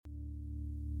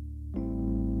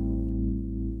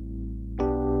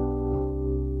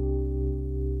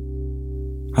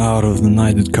out of the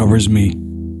night that covers me,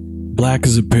 black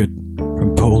as a pit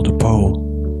from pole to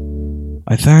pole.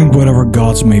 I thank whatever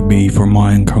gods may be for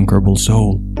my unconquerable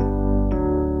soul.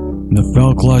 In the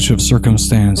fell clutch of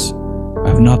circumstance, I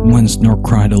have not winced nor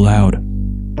cried aloud.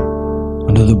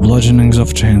 Under the bludgeonings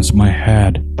of chance, my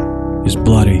head is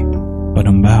bloody but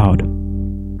unbowed.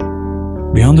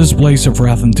 Beyond this place of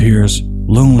wrath and tears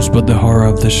looms but the horror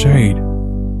of the shade,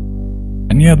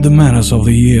 and yet the menace of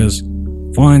the years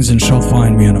finds and shall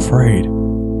find me unafraid.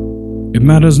 It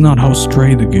matters not how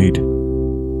strait the gate,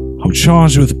 how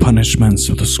charged with punishments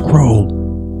with a scroll.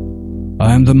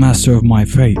 I am the master of my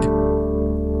fate.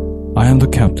 I am the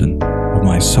captain of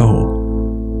my soul.